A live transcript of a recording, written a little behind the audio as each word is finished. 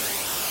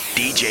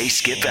DJ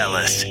Skip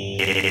Ellis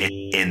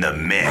in the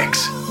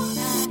mix.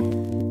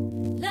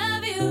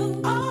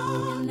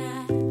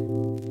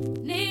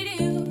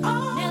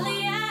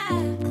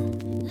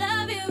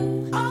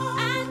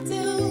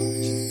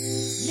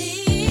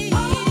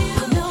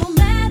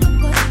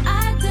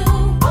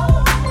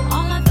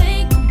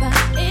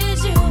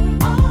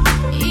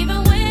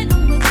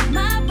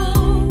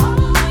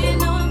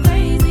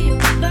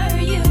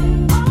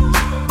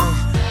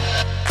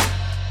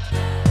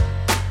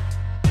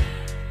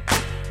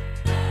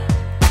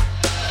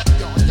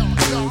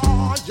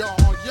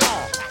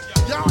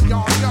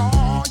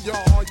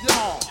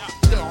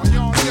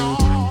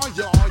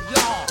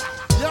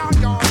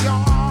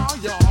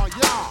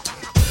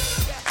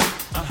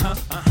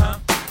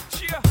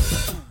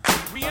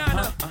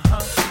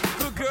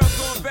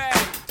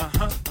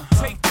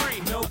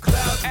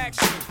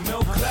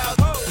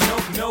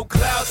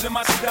 In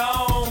my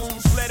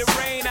stones, let it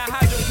rain. I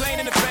hydroplane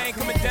in the bank,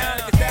 coming down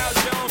at the Dow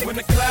Jones. When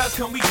the clouds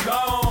come, we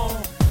gone.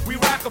 We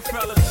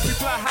Rockefellers, we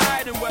fly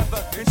higher than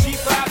weather, and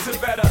G5s are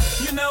better.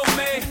 You know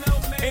me,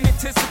 in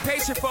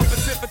anticipation for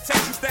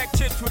precipitation, stack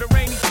chips with a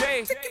rainy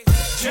day.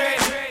 Jay,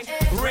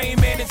 Rain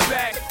Man is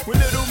back with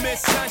Little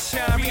Miss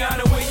Sunshine.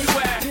 Rihanna, where you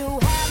at? You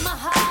have my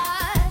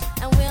heart,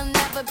 and we'll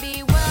never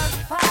be worlds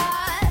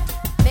apart.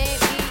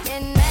 Maybe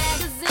in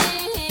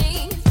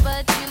magazines,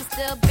 but you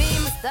still be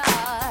my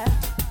star.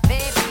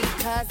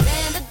 Cause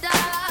in the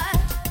dark,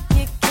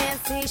 you can't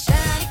see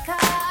shiny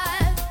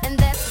cars, and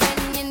that's when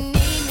you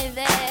need me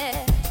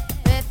there.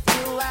 With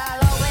you,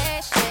 I'll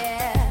always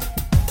share.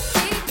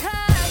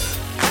 Because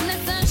when the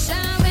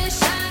sunshine, we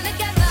shine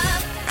together.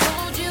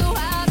 Told you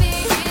I'll be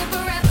here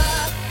forever.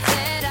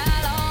 Said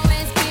I'll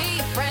always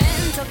be your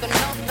friend. Took an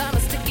oath, I'ma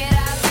stick it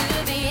out to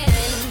the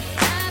end.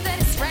 Now that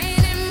it's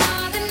raining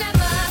more than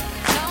ever,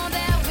 know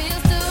that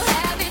we'll still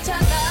have each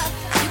other.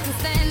 You can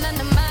stand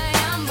under my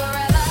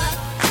umbrella.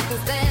 You can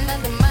stand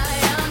under my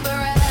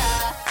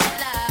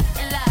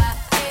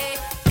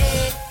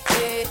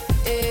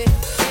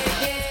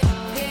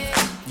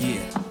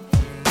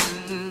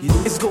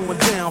going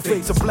down,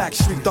 fade to Black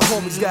Street. The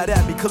homies got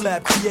at me,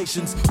 collab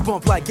creations,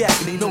 bump like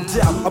agony, no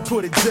doubt. I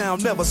put it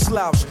down, never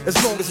slouch. As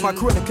long as my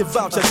credit can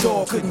vouch, that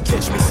dog couldn't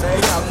catch me. Say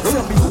out.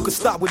 Tell me who could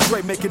stop with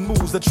Dre making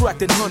moves,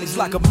 attracting honeys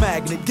like a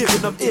magnet,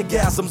 giving them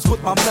orgasms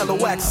with my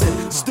mellow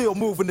accent. Still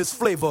moving this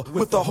flavor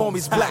with the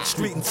homies Black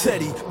Street and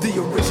Teddy,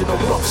 the original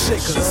rough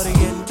shakers.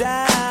 Shutting it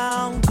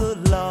down,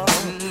 good lord,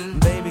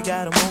 baby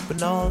got 'em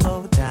open all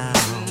over town.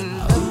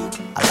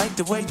 I like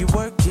the way you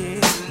work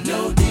it,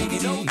 no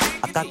diggity.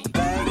 I got the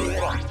bag.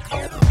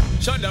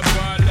 Shut up,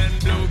 ball and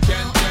blue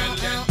can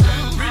tell.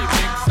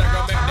 Remix, I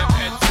gon' make them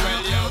heads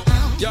swell, yo.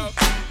 Yo,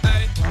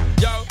 hey,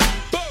 yo,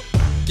 boom.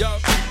 Yo,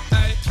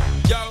 hey,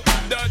 yo,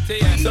 dirty.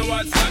 So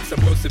what's that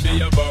supposed to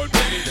be about,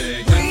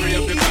 baby? Get free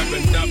up your mind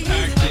and stop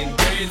acting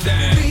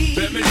crazy.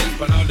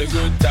 Reminisce on all the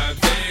good times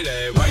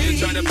daily. Why you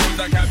tryna prove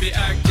I can't be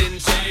acting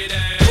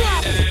shady?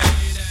 Drop it.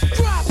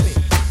 Drop it.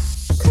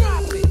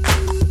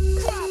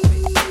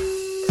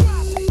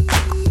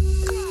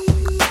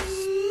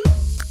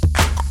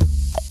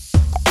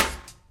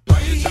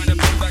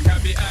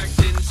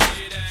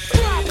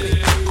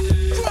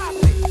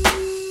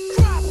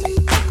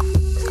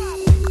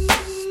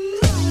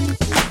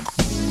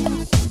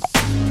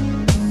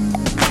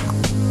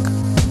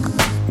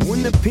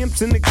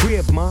 Pimps in the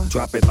crib, ma.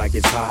 Drop it like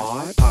it's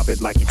hot. Pop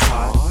it like it's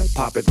hot.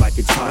 Pop it like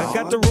it's hot. I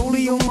got the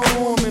rollie on my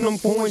arm and I'm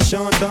pouring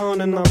Sean down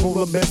and I'm all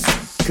the best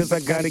cause I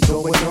got it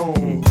going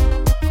on.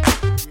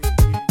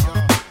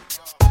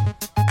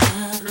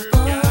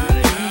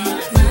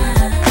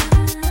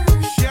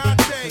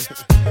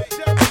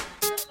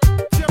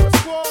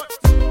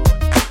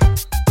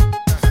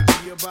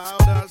 Be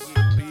about us,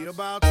 be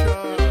about you.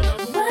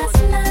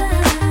 What's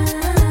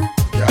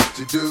love? Got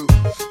to do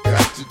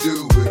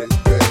with it,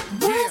 baby.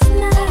 What's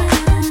love?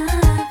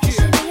 It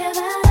should be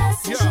about us,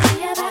 it should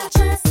be about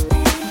just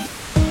me.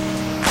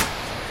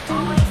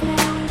 Always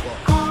there when you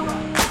call,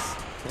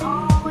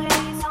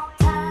 always on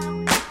time.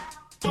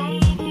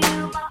 Gave you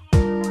my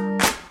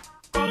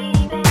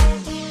baby,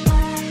 be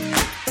mine.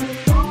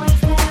 Always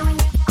there when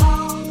you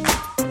call,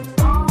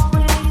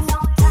 always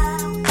on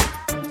time.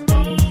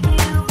 Gave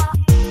you my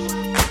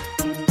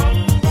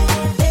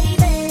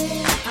baby.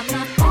 I'm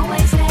not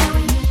always there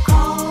when you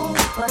call,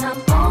 but I'm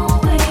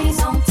always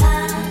on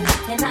time,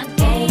 and I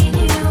gave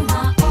you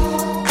my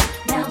all.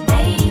 Now,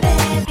 baby,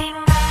 be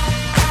mine.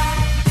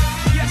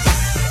 Yes,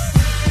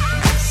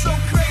 so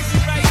crazy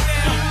right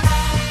now.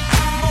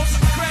 Most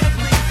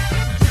incredibly,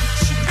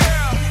 it's your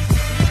girl,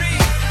 me,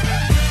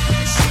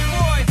 it's your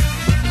boy,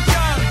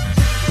 Young.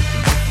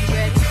 You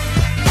ready?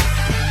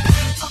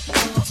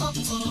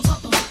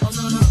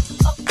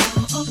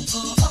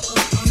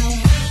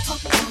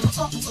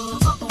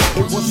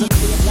 It was a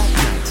clear black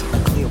night, a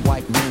clear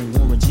white moon.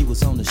 Warren G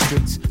was on the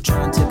streets,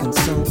 trying to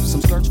consume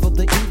some skirts for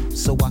the E,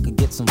 so I could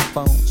get some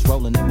phones.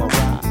 Rolling in my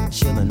ride,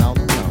 chilling all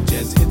alone.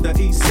 Just hit the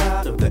east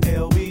side of the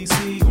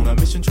LBC on a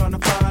mission trying to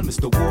find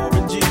Mr.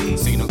 Warren G.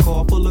 Seen a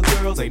car full of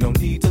girls, ain't no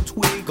need to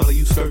tweak. All of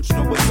you search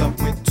know what's up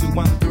with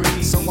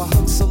 213. So I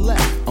hooked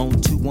select on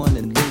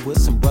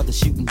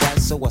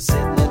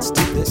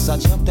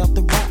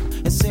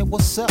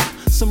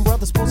Some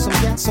brothers pull some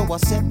gas, so I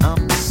said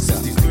I'm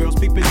Since these girls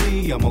peeping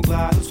me, I'm gonna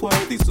glide and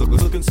swerve. These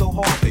suckers looking so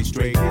hard, they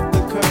straight hit the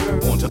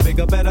curve. Want to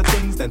bigger, better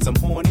things than some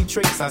horny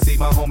tricks. I see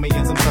my homie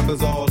and some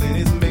suckers all in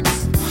his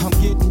mix. I'm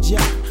getting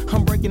jacked,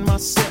 I'm breaking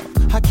myself.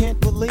 I can't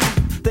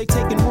believe they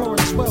taking more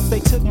than 12. They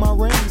took my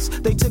rings,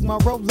 they took my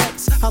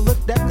Rolex. I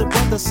looked at the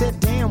brother, said,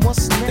 damn,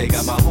 what's next? They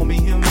got my homie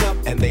hemmed up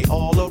and they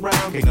all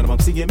around. Can't none of them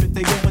see him if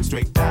they going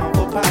straight down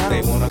for pound.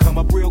 They wanna come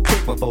up real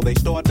quick before they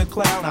start to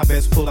clown. I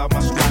best pull out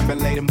my strap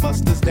and lay them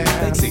busters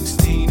down.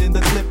 16 in the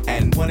clip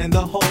and 1 in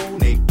the hole.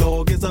 Nate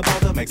Dogg is about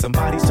to make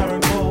somebody's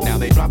turn cold. Now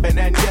they dropping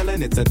and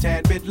yelling, it's a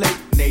tad bit late.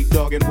 Nate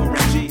Dogg and Warren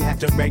G had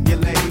to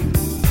regulate.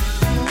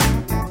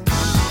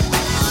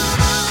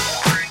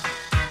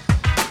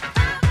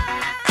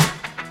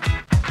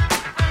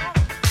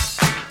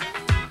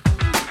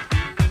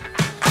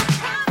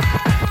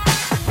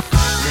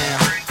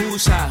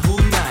 Who's hot, who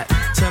not?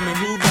 Tell me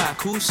who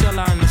rock, who sell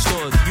out in the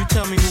stores. You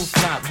tell me who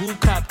flop, who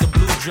cop the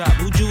blue drop,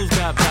 who jewels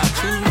got blocks,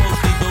 who's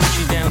mostly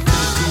Dolce down to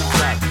the blue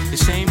drop. The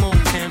same old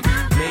pimp,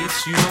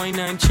 mates, you know ain't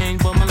nothing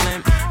changed but my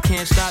limp.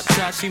 Can't stop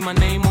till I see my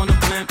name on the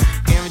blimp.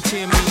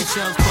 Guarantee me and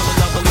shells full of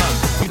level up.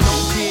 You know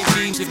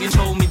PhDs against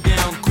hold me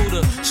down,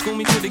 cooler. School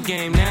me to the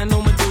game, now I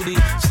know my duty.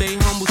 Stay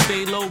humble,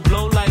 stay low,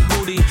 blow like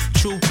booty.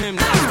 True pimp,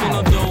 now spin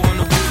up dough on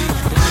the booty.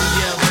 And when you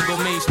yell, there go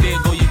mates, there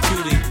go your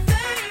cutie.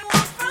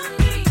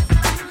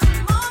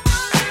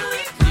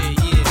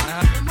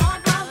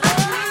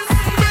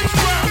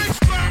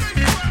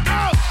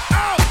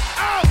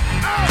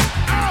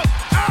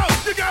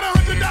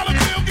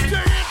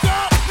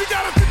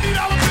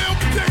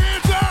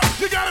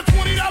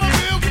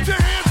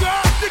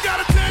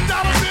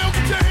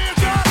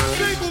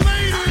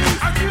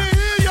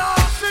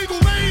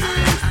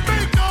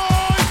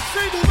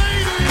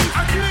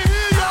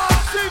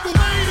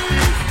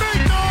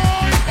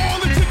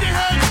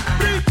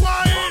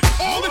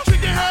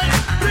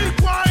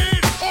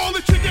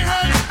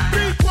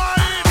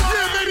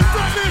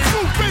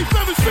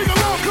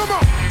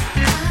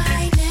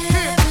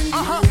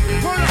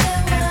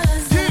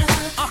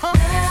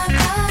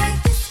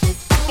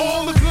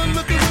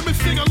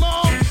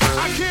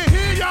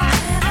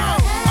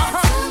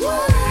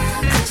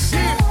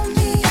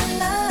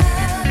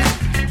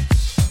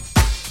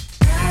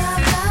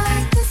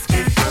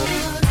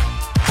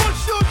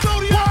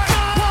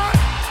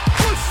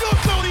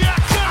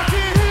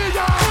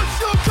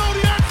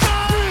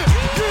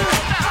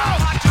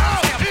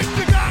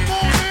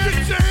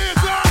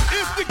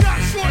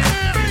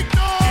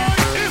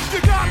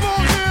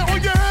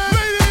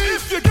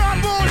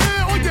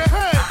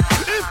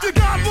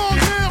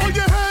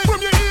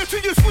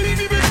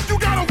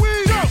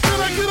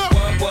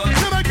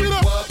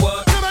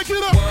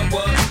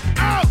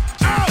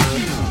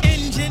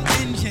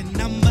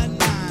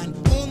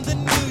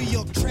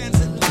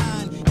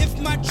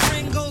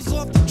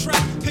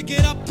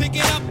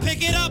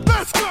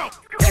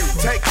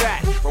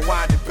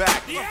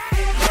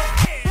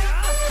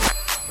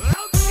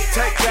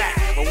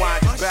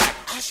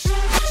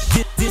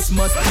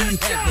 Must be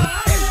heaven.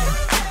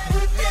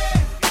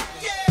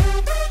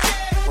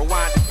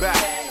 Rewind it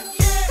back.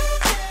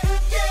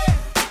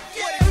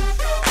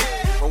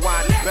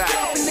 Rewind it back.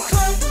 In the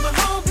club with my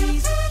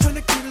homies, trying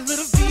to get a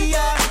little VI.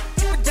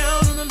 Keep it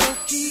down on the low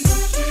key.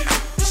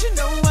 You should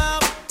know how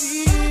I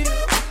feel.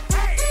 I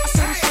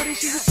saw the shorty,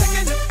 she was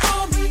checking up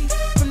for me.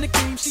 From the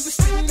game, she was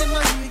sitting in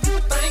my ear. You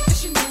would think that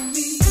she knew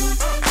me.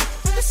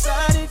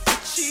 Decided to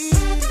cheat.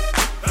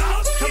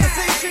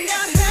 Conversation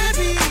got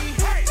heavy.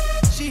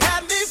 She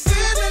had me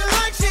feeling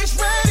like she's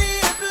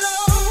ready to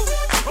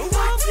blow.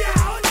 Watch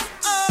out!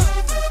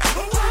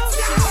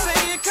 She's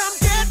saying, come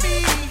get me.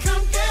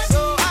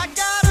 So I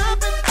got up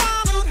and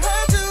followed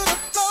her to the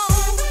floor.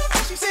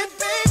 She said,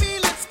 baby,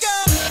 let's go.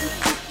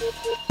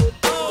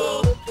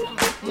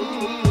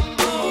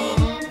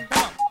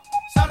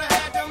 Shoulda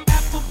had them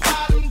apple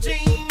bottom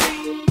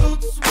jean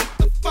boots with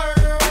the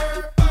fur.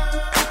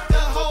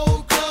 The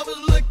whole club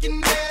was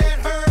looking at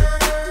her.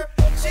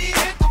 She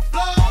hit the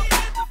floor.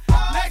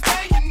 Next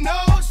thing you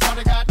know,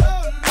 shoulda got low.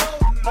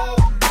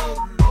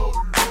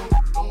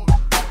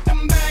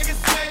 Them baggy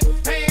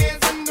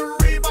sweatpants and the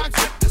Reeboks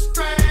with the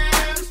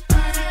straps.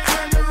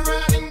 Turned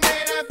around and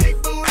gave that big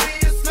booty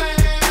a slam.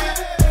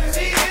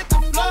 She hit the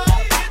floor.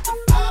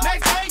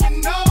 Next thing you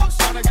know,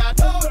 shoulda got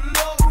low.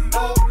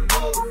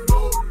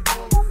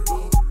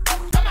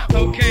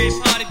 Okay,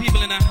 party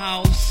people in the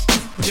house,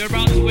 you're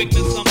about to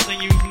witness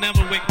something you've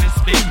never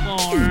witnessed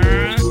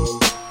before.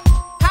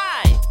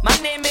 Hi, my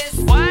name is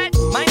what?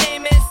 My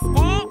name is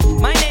who?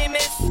 My name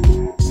is.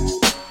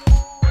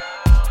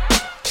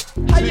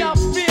 How y'all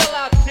feel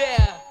out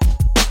there?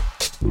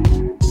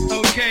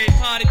 Okay,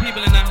 party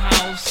people in the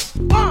house.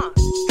 1,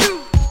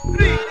 2,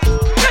 3,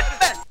 hit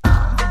that.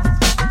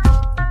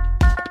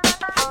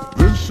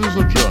 This is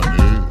a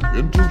journey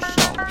into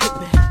sound.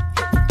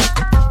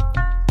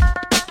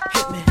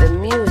 The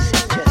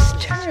music just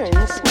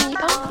turns me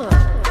on.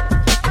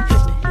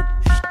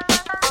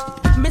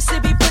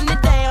 Mississippi putting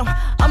it down.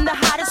 I'm the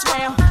hottest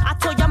round. I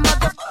told y'all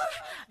mother,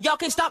 y'all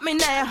can't stop me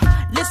now.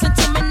 Listen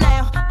to me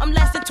now. I'm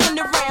lasting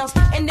 100 rounds.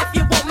 And if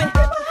you want me,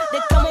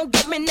 then come on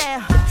get me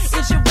now.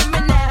 Is you with me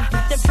now?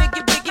 Then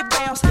biggie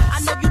bounce. I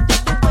know you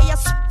dig the way I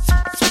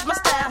switch my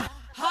style.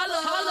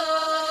 Holla,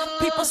 holla.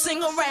 People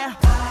sing around.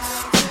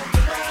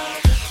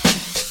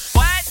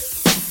 What?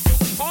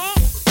 Who?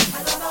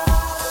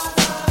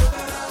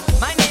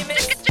 My name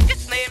is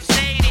Slim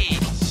Shady.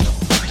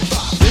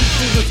 This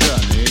is a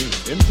journey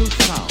into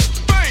sound.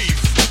 Bass!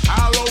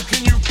 How low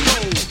can you go?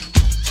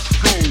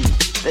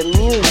 The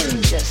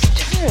music just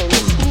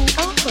turns me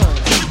on.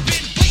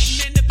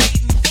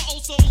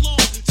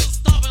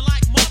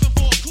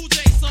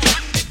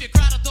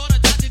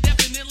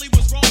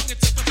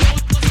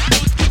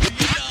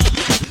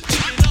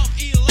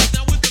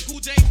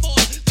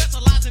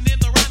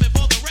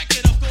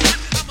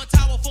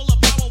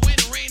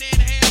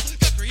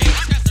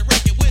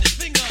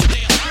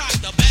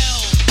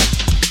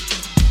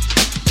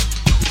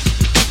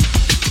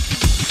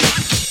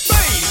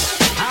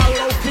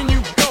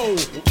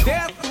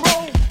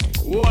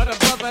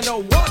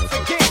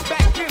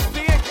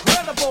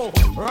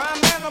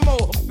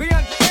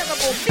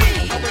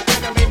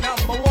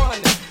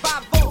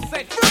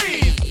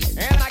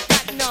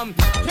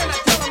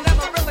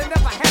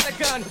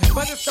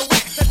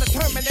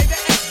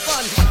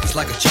 It's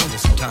like a jungle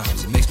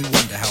sometimes, it makes me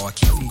wonder how I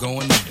keep from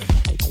going under.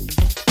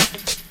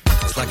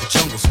 It's like a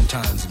jungle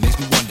sometimes, it makes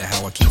me wonder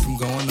how I keep from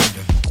going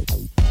under.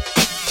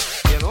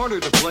 In order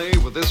to play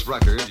with this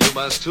record, you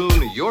must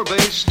tune your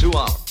bass to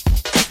ours.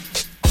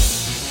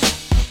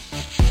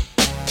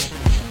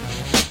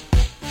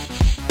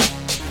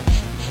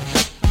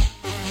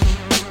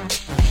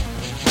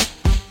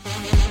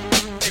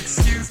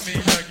 Excuse me,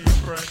 Dougie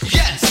Fresh.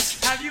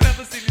 Yes! Have you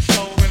ever seen me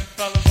show with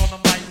fellas on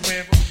the mic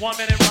with 1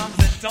 minute rhymes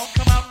that don't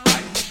come out right?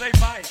 They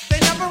bite. They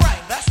never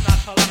write. That's not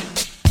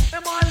polite.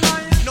 Am I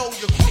lying? No,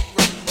 you're quite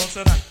right. Well,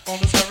 tonight, on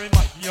the Stereo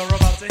mic, you're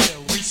about to hear,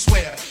 we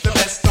swear, the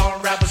best star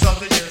rappers of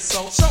the year.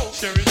 So,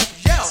 cheer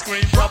it, yell,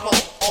 scream, bravo.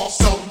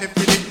 Also, if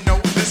you didn't know,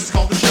 this is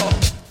called the show.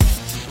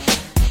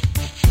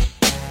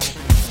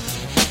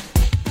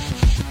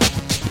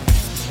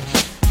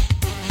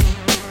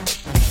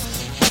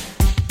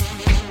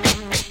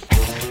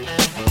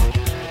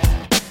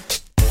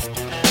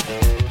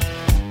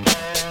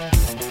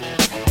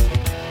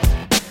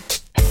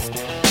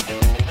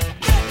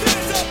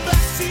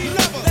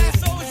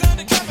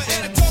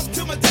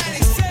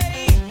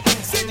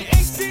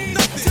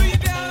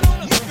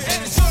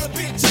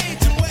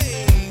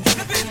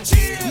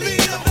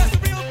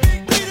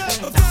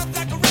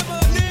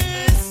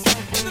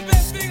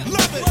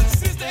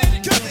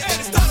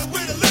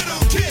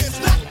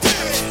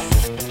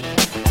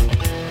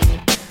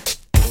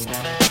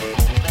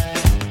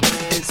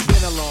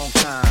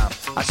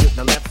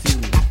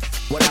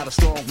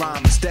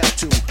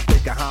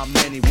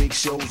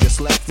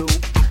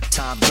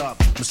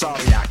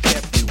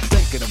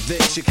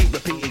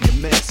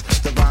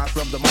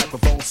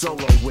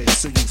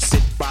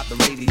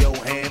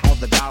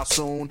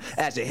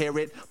 As you hear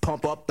it,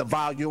 pump up the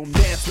volume,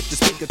 dance with the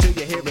speaker till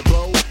you hear it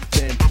blow.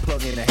 Then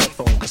plug in a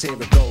headphone, cause here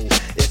it go.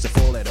 It's a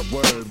four-letter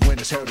word when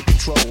it's heard to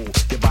control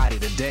your body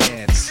to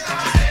dance.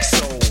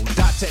 So,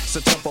 dot text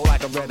a tempo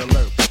like a red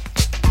alert.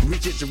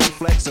 Reach it, your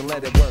reflex and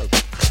let it work.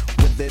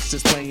 When this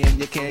is playing,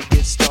 you can't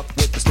get stuck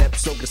with the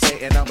steps, so to say,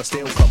 and I'ma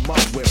still come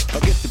up with a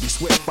gift to be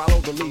swift, follow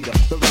the leader.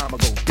 The rhyme will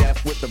go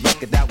deaf with the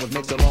record that was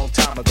mixed a long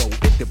time ago.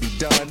 It could be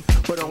done,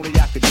 but only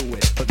I could do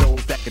it. For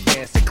those that can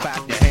dance and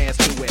clap your hands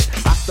to it.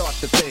 I start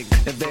to think,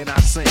 and then I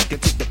sink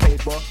into the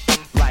paper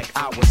like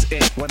I was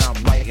ink. When I'm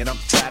writing, I'm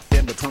trapped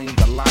in between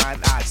the line.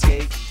 I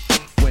escape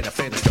when I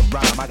finish the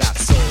rhyme. I got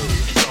soul.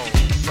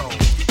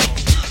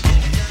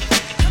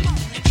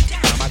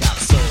 I got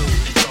soul.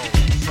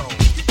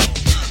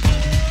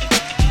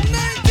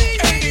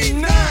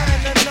 89,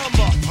 the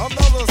number of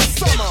the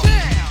summer.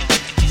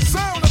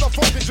 Sound of the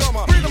funky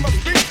drummer. Freedom of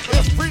speech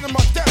is freedom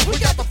of death. We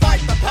got to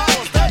fight the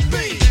powers that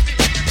be.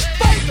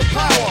 Fight the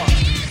power.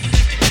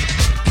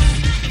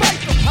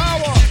 Fight the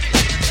power.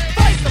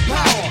 Fight the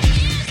power.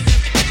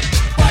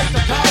 Fight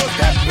the powers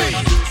that be.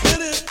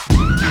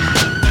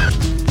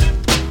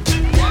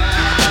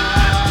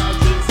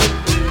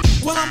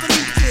 Well, I'm the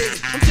new kid,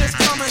 I'm just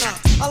coming up.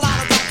 A lot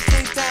of guys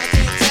think that I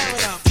can't tear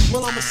it up.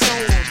 Well, I'ma show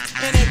them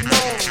and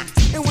ignore them.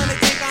 And when they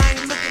think I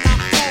ain't looking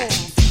out for them,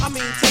 I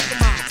mean, take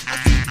them out. I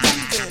keep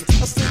moving.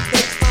 A slick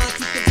baseline,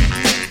 keep the beat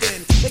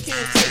moving. They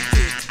can't take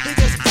it, they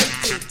just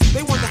take it.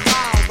 They wonder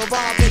how the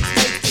raw bass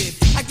take it.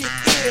 I get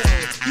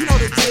ill, you know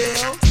the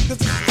deal.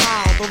 Cause this is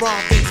how the raw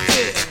bass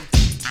feel.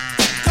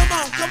 Come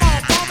on,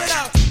 pump it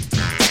up.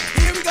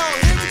 Here we go,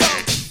 here we go.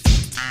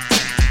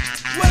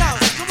 What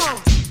else? Come on.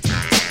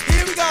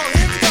 Here we go,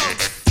 here we go.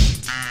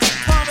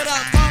 Pump it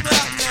up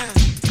now.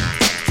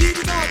 Keep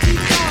it going, keep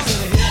it going.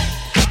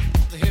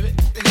 The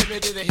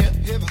hip to the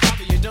hip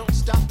hopper. You don't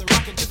stop the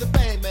rockin' to the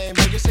bang, man.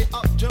 Make you say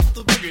up, jump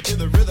the boogie to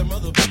the rhythm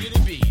of the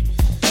boogie beat.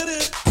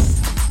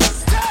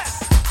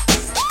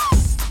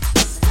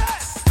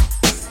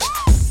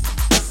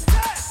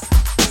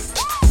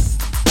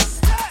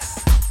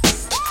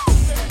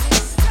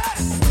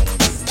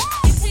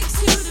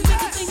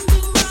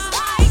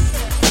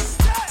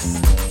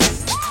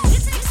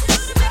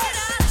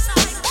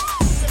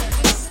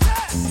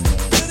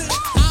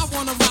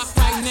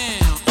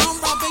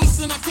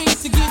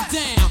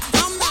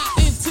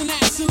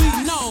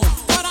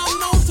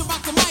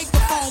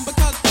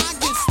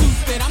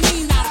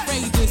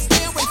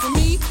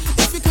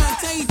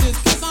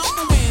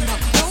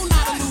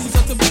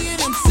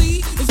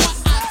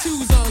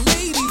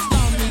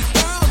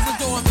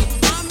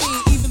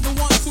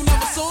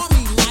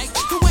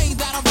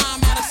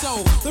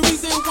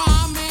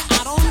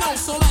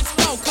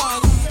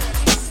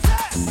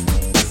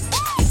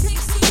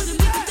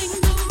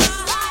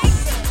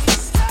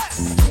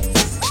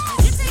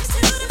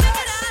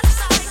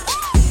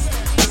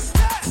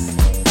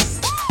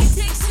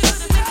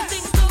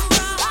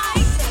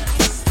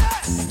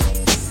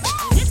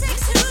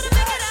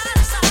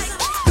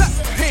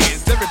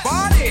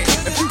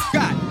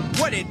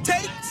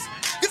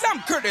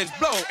 curtains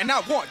blow, and I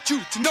want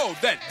you to know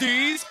that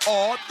these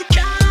are the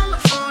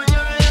California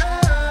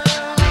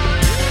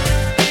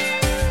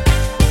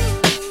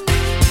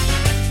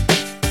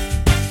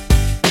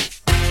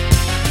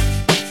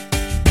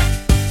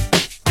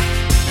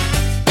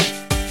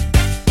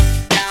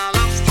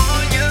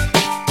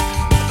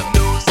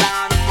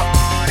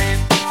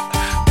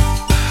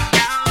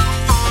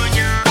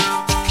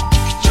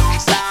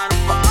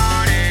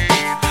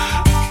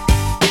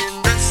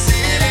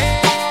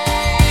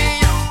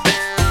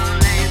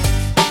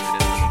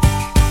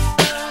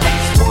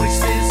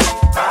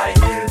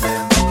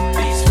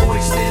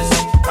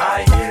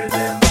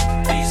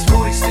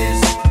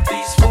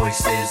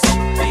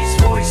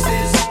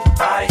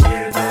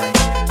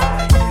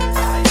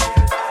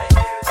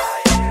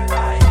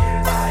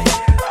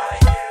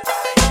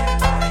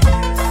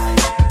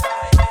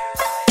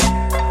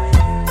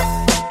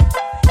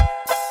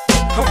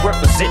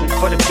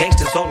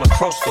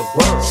the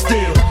world.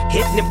 Still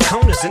hitting them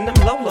corners and them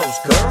lolos,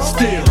 girl.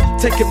 Still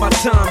taking my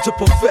time to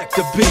perfect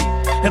the beat,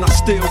 and I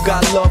still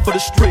got love for the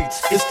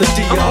streets. It's the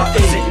DRE. I'm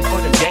representing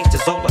for them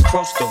gangsters all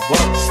across the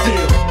world.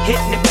 Still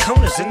hitting them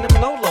corners and them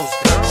lolos,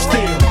 girl.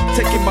 Still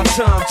taking my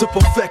time to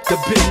perfect the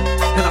beat,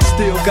 and I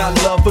still got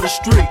love for the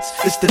streets.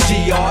 It's the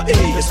DRE.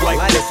 It's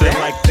like this and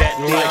like that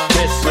and like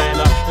this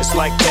and it's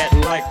like that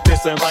and like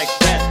this and like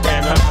that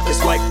and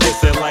it's like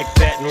this and like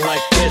that and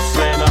like this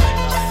and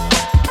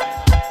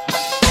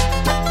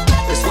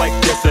it's like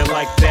this and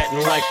like that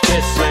and like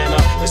this and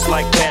it's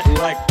like that and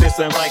like this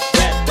and like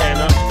that and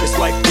it's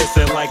like this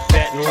and like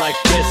that and like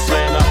this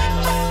and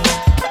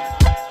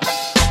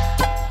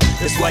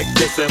it's like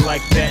this and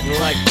like that and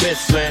like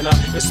this and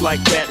it's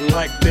like that and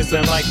like this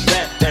and like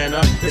that and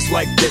it's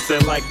like this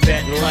and like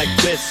that and like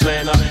this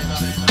and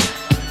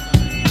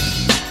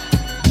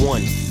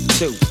 1,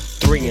 2,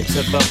 3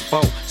 into the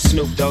 4.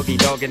 Snoop Doggy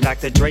Dogg and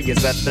Dr. Dre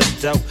is at the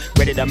door,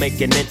 ready to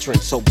make an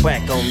entrance, so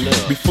back on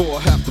up. Before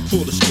I have to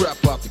pull the strap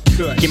out the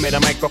cut, give me the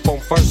microphone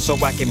first so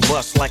I can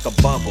bust like a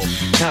bubble.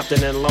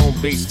 Compton and Long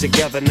Beach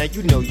together, now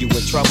you know you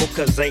in trouble,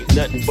 cause ain't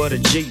nothing but a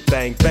G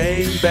thing,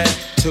 baby.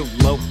 2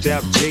 loped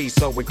out G's,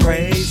 so we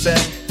crazy.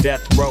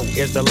 Death Row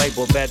is the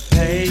label that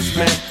pays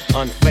me.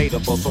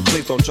 Unfadable, so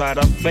please don't try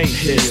to fake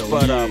this.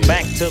 But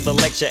back to the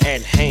lecture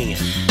at hand.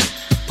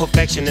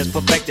 Perfection is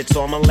perfected,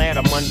 so I'm glad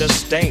I'm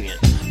understand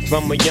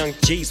from a young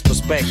G's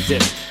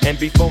perspective. And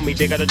before me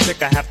dig out a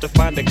trick, I have to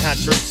find a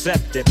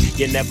contraceptive.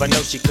 You never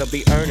know, she could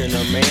be earning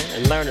her man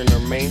and learning her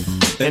man,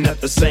 and at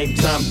the same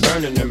time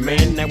burning her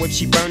man. Now if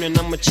she burning,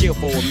 I'ma chill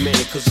for a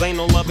minute, cause ain't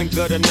no loving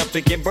good enough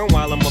to get burned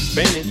while I'm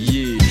offended.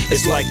 Yeah,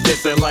 it's like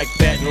this and like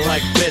that and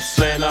like this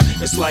and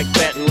it's like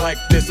that and like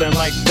this and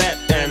like that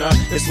and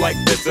it's like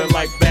this and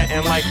like that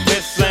and like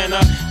this and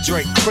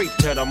Drake creep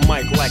to the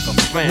mic like a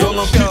fan. Well,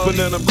 I'm peeping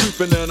and I'm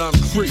creeping and I'm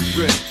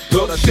creeping.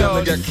 Though that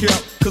time got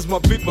killed, cause my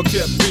people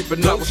kept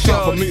beeping. Now it's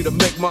time for me to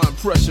make my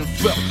impression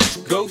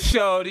felt. Go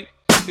shorty,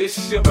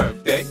 it's your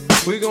birthday.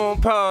 We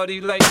gon'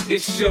 party like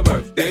it's your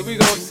birthday. We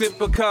gon' sip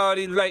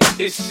Bacardi like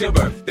it's your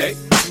birthday.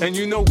 And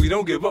you know we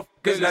don't give up,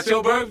 cause that's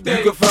your birthday.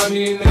 You can find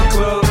me in the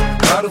club,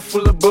 bottle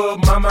full of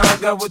bub. Mama, I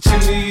got what you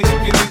need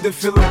if you need to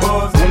fill the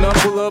buzz. When I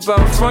pull up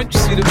out front, you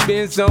see the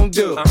Benz on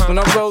dub. When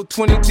I roll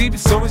 20 deep,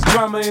 it's always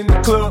drama in the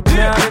club.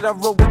 Now that I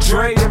roll with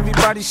Dre,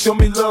 everybody show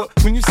me love.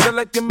 When you sell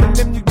like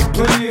Eminem, you get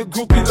plenty of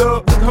groupie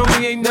love.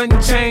 Homie, ain't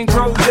nothing changed,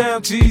 roll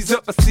down, G's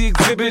up. I see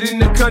exhibit in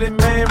the cutting,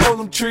 man, roll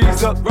them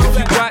trees up. If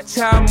you watch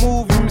how I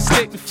move, you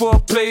mistake before I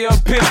play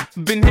up pimp.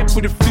 Been hit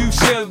with a few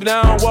shells, but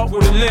I don't walk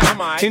with a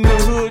limp. In the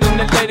hood, in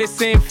the lady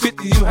saying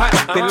 50, you hot.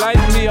 They like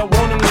me, I want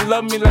them to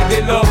love me like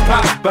they love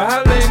pop. But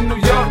holla in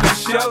New York, the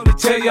show, they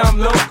tell you I'm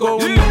local.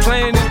 When the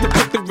plan is to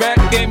put the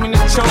rap game in the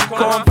choke.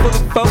 I'm full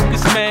of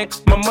focus, man.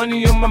 My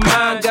money on my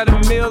mind, got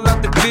a meal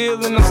out the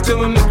deal, and I'm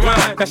still in the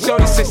grind. Now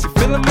shorty says she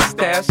feeling my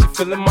style, she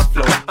feeling my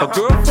flow. A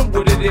girl from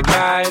Wooded, they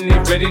buy, and they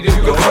ready to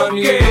go. Find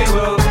me in the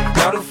club,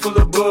 bottle full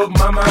of bub.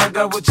 Mama, I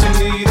got what you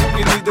need if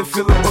you need to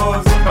feel the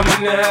buzz. I'm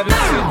in the having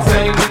sex, I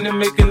ain't into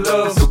making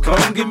love. So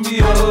come give me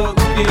a hug,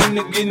 get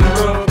into getting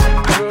rubbed.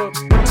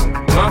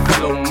 My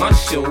flow, my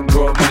show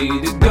brought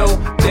me to go.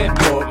 That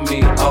brought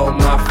me all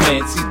my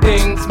fancy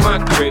things. My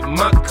crib,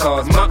 my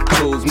cars, my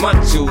clothes, my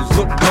jewels.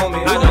 Look,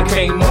 homie, I done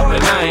came up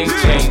and I ain't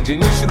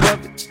changing. You should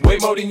love it way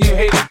more than you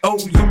hate it. Oh,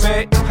 you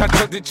mad? I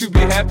thought that you be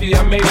happy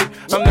I made it.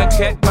 I'm that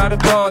cat by the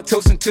bar,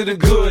 toasting to the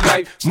good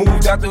life.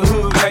 Moved out the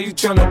hood, now you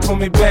tryna pull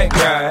me back,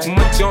 right?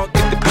 My junk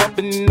get the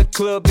bumpin' in the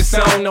club, it's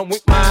on. I'm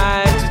with my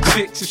eyes to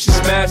chicks, if she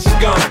smash, she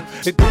gone.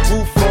 Hit the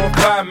roof on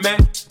fire, man.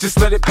 Just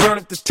let it burn.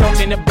 If the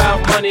talking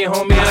about money,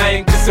 homie, I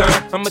ain't concerned.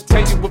 I'ma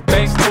tell you what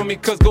banks told me,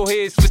 cause go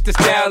ahead, switch the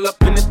style up.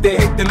 And if they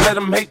hate, then let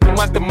them hate, then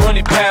watch the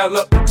money pile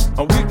up.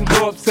 Or we can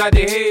go upside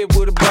the head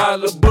with a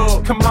bottle of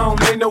bug. Come on,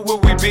 they know where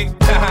we be.